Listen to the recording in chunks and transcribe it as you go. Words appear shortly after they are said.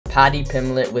Paddy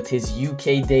Pimblett with his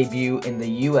UK debut in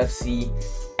the UFC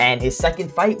and his second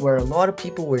fight, where a lot of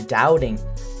people were doubting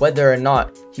whether or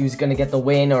not he was going to get the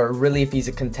win or really if he's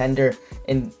a contender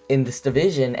in this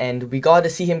division. And we got to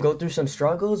see him go through some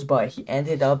struggles, but he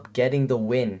ended up getting the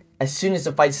win. As soon as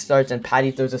the fight starts and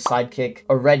Paddy throws a side kick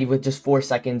already with just 4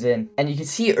 seconds in. And you can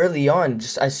see early on,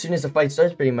 just as soon as the fight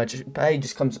starts pretty much, Paddy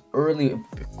just comes early,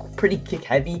 pretty kick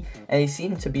heavy, and he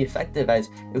seemed to be effective as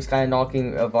it was kind of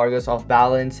knocking Vargas off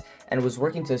balance and was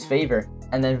working to his favor.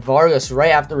 And then Vargas,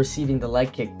 right after receiving the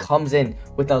leg kick, comes in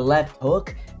with a left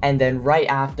hook, and then right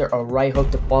after a right hook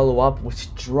to follow up,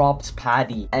 which drops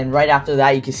Paddy. And right after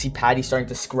that, you can see Paddy starting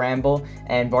to scramble,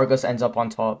 and Vargas ends up on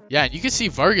top. Yeah, and you can see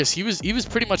Vargas, he was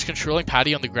pretty much controlling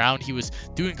Paddy on the ground. He was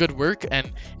doing good work,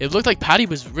 and it looked like Paddy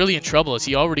was really in trouble as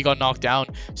he already got knocked down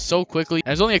so quickly. And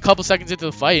it was only a couple seconds into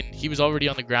the fight, and he was already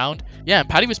on the ground. Yeah, and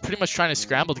Paddy was pretty much trying to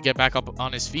scramble to get back up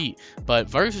on his feet, but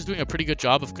Vargas was doing a pretty good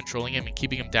job of controlling him and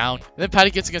keeping him down. And then Paddy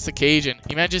gets against the cage, and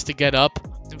he manages to get up.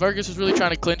 And Vargas was really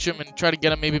trying to clinch him and try to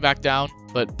get him maybe back down,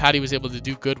 but Paddy was able to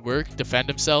do good work, defend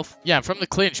himself. Yeah, and from the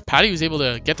clinch, Paddy was able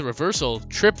to get the reversal,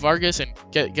 trip Vargas, and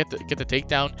get the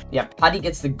takedown. Yeah, Paddy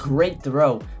gets the great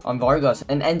throw on Vargas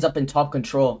and ends up in top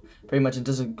control pretty much, and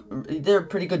did a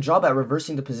pretty good job at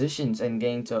reversing the positions and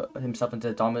getting himself into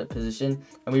a dominant position.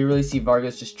 And we really see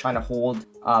Vargas just trying to hold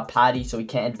Paddy so he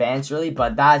can't advance really,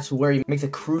 but that's where he makes a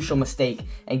crucial mistake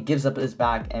and gives up his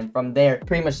back. And from there,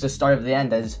 pretty much the start of the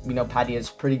end, as we know, Paddy has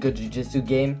pretty good jiu-jitsu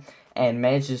game and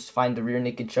manages to find the rear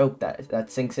naked choke that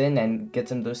sinks in and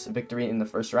gets him this victory in the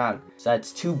first round. So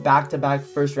that's 2 back-to-back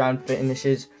first round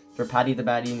finishes for Paddy the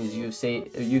Baddy in his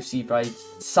UFC fights.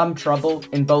 Some trouble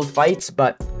in both fights,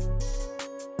 but